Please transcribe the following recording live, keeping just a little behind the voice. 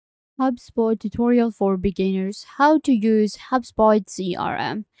HubSpot tutorial for beginners: how to use HubSpot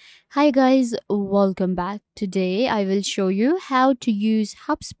CRM. Hi guys, welcome back. Today I will show you how to use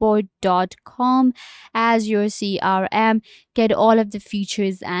HubSpot.com as your CRM, get all of the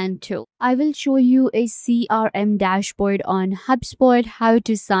features and tools. I will show you a CRM dashboard on HubSpot, how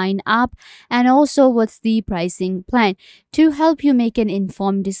to sign up, and also what's the pricing plan to help you make an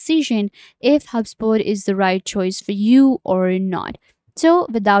informed decision if HubSpot is the right choice for you or not. So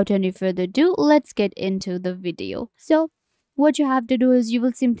without any further ado, let's get into the video. So what you have to do is you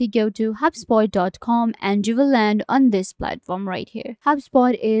will simply go to HubSpot.com and you will land on this platform right here.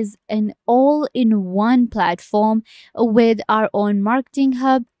 HubSpot is an all-in-one platform with our own marketing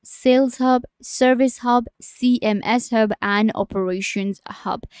hub, sales hub, service hub, CMS hub, and operations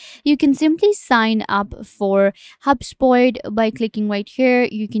hub. You can simply sign up for HubSpot by clicking right here.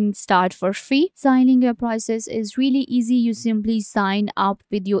 You can start for free. Signing up process is really easy. You simply sign up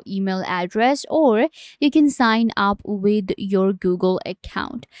with your email address, or you can sign up with your Google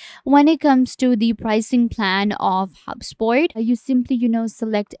account. When it comes to the pricing plan of HubSpot, you simply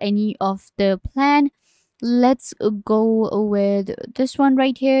select any of the plan. Let's go with this one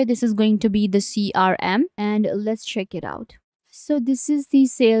right here. This is going to be the CRM, and let's check it out. So this is the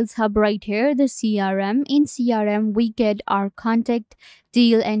sales hub right here, the CRM. In CRM, we get our contact,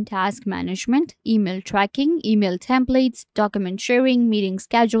 deal and task management, email tracking, email templates, document sharing, meeting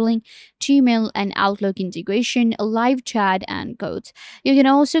scheduling, Gmail and Outlook integration, live chat, and codes. You can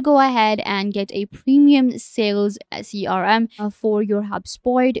also go ahead and get a premium sales CRM for your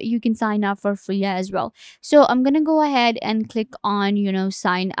HubSpot. You can sign up for free as well. So I'm going to go ahead and click on,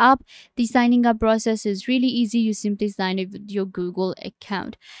 sign up. The signing up process is really easy. You simply sign up with your Google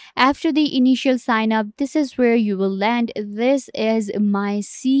account. After the initial sign up, this is where you will land. This is my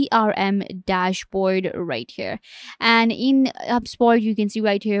CRM dashboard right here. And in HubSpot, you can see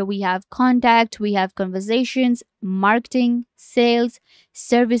right here, we have contact, we have conversations, marketing, sales,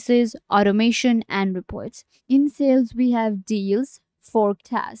 services, automation, and reports. In sales, we have deals, for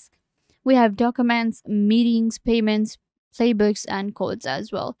tasks. We have documents, meetings, payments, playbooks, and codes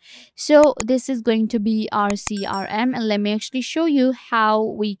as well. So this is going to be our CRM, and let me actually show you how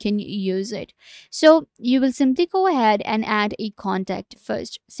we can use it. So you will simply go ahead and add a contact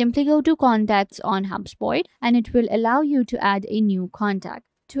first. Simply go to contacts on HubSpot and it will allow you to add a new contact.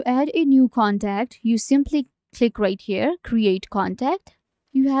 To add a new contact, you simply click right here, create contact.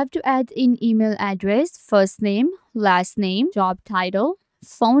 You have to add an email address, first name, last name, job title,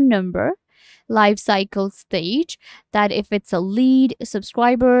 phone number, life cycle stage, that if it's a lead,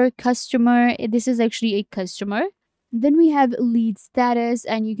 subscriber, customer, this is actually a customer. Then we have lead status,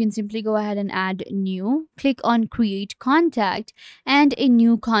 and you can simply go ahead and add new. Click on create contact and a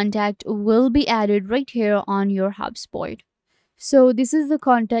new contact will be added right here on your HubSpot. So this is the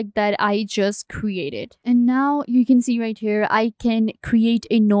contact that I just created. And now you can see right here, I can create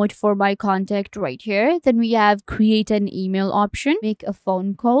a note for my contact right here. Then we have create an email option, make a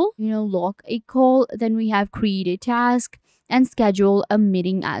phone call, log a call. Then we have create a task and schedule a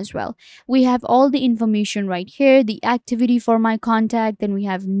meeting as well. We have all the information right here, the activity for my contact. Then we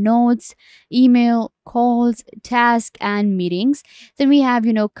have notes, email, calls, task, and meetings. Then we have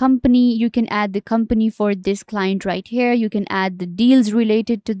company. You can add the company for this client right here. You can add the deals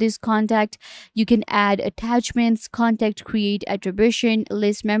related to this contact. You can add attachments, contact create, attribution,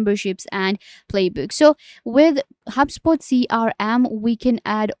 list memberships, and playbook. So with HubSpot CRM, we can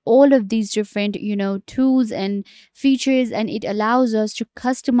add all of these different tools and features, and it allows us to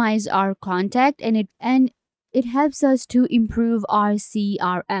customize our contact, and it helps us to improve our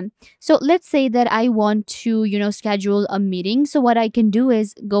CRM. So let's say that I want to, schedule a meeting. So what I can do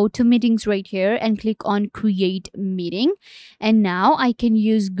is go to meetings right here and click on create meeting. And now I can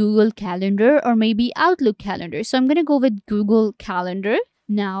use Google Calendar or maybe Outlook Calendar. So I'm going to go with Google Calendar.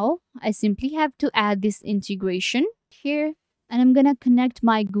 Now I simply have to add this integration here, and I'm going to connect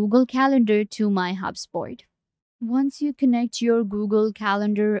my Google Calendar to my HubSpot. Once you connect your Google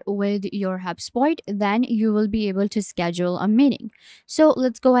Calendar with your HubSpot, then you will be able to schedule a meeting. So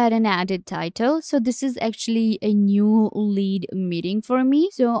let's go ahead and add a title. So this is actually a new lead meeting for me.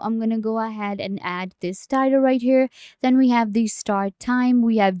 So I'm going to go ahead and add this title right here. Then we have the start time.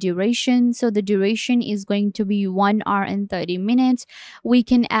 We have duration. So the duration is going to be 1 hour and 30 minutes. We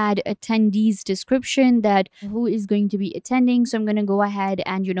can add attendees description, that who is going to be attending. So I'm going to go ahead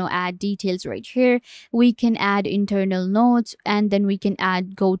and, add details right here. We can add internal notes, and then we can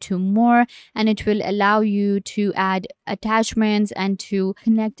add go to more, and it will allow you to add attachments and to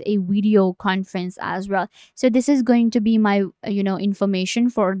connect a video conference as well. So this is going to be my information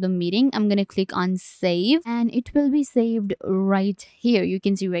for the meeting. I'm going to click on save, and it will be saved right here. You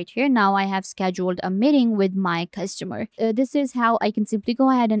can see right here. Now I have scheduled a meeting with my customer. This is how I can simply go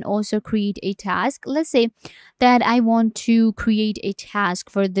ahead and also create a task. Let's say that I want to create a task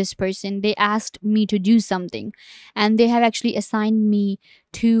for this person. They asked me to do something, and they have actually assigned me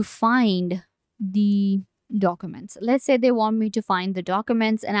to find the documents. Let's say they want me to find the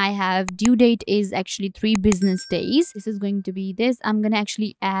documents, and I have due date is actually 3 business days. This is going to be this. I'm going to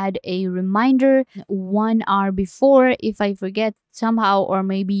actually add a reminder 1 hour before if I forget somehow, or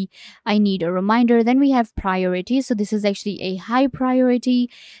maybe I need a reminder. Then we have priority. So this is actually a high priority.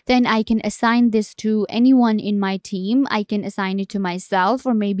 Then I can assign this to anyone in my team. I can assign it to myself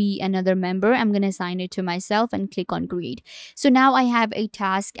or maybe another member. I'm going to assign it to myself and click on create. So now I have a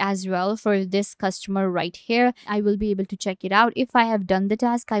task as well for this customer right here. I will be able to check it out. If I have done the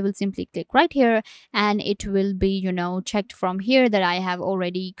task, I will simply click right here, and it will be checked from here that I have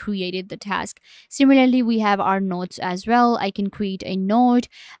already created the task. Similarly, we have our notes as well. I can create a note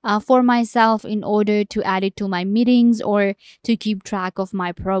for myself in order to add it to my meetings or to keep track of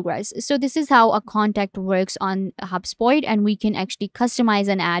my progress. So this is how a contact works on HubSpot, and we can actually customize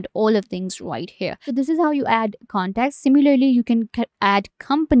and add all of things right here. So this is how you add contacts. Similarly, you can add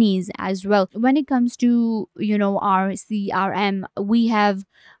companies as well. When it comes to our CRM, we have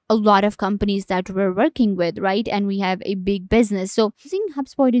a lot of companies that we're working with, right? And we have a big business. So using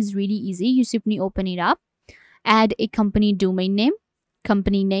HubSpot is really easy. You simply open it up, add a company domain name,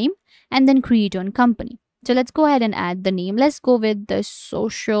 company name, and then create on company. So let's go ahead and add the name. Let's go with the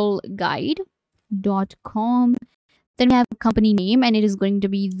socialguide.com. Then we have company name, and it is going to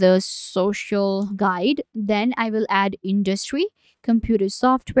be the social guide. Then I will add industry, computer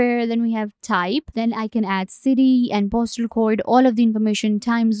software. Then we have type. Then I can add city and postal code, all of the information,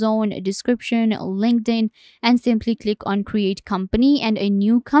 time zone, description, LinkedIn, and simply click on create company, and a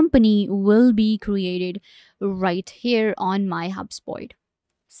new company will be created right here on my HubSpot.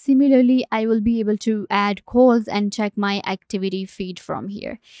 Similarly, I will be able to add calls and check my activity feed from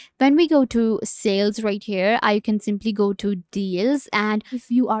here. When we go to sales right here, I can simply go to deals. And if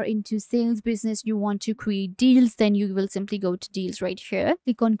you are into sales business, you want to create deals, then you will simply go to deals right here.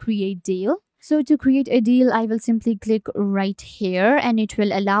 Click on create deal. So to create a deal, I will simply click right here, and it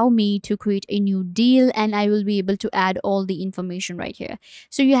will allow me to create a new deal, and I will be able to add all the information right here.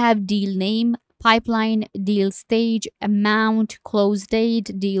 So you have deal name, pipeline, deal stage, amount, close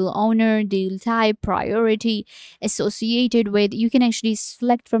date, deal owner, deal type, priority, associated with. You can actually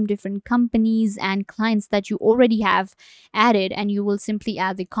select from different companies and clients that you already have added, and you will simply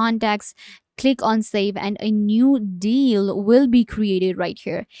add the contacts. Click on save, and a new deal will be created right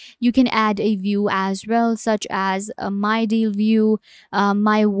here. You can add a view as well, such as my deal view,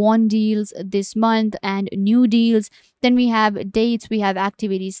 my won deals this month, and new deals. Then we have dates, we have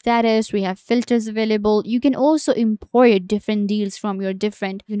activity status, we have filters available. You can also import different deals from your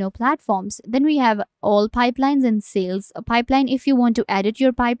different platforms. Then we have all pipelines and sales pipeline. If you want to edit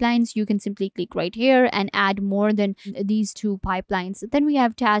your pipelines, you can simply click right here and add more than these 2 pipelines. Then we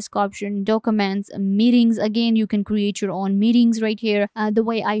have task option, documents, meetings. Again, you can create your own meetings right here, the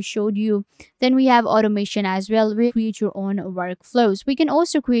way I showed you. Then we have automation as well. We create your own workflows. We can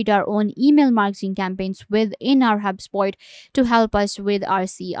also create our own email marketing campaigns within our HubSpot to help us with our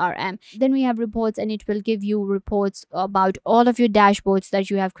CRM. Then we have reports, and it will give you reports about all of your dashboards that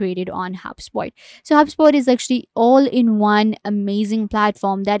you have created on HubSpot. So HubSpot is actually all-in-one amazing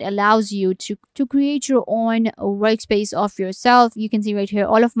platform that allows you to create your own workspace of yourself. You can see right here,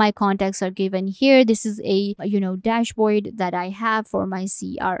 all of my contacts are given here. This is a dashboard that I have for my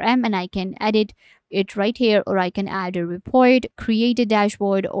CRM, and I can edit it right here, or I can add a report, create a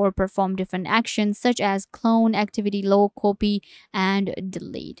dashboard, or perform different actions such as clone, activity log, copy, and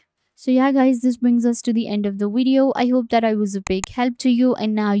delete. So yeah guys, this brings us to the end of the video. I hope that I was a big help to you,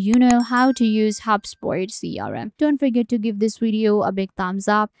 and now you know how to use HubSpot CRM. Don't forget to give this video a big thumbs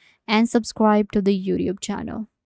up and subscribe to the YouTube channel.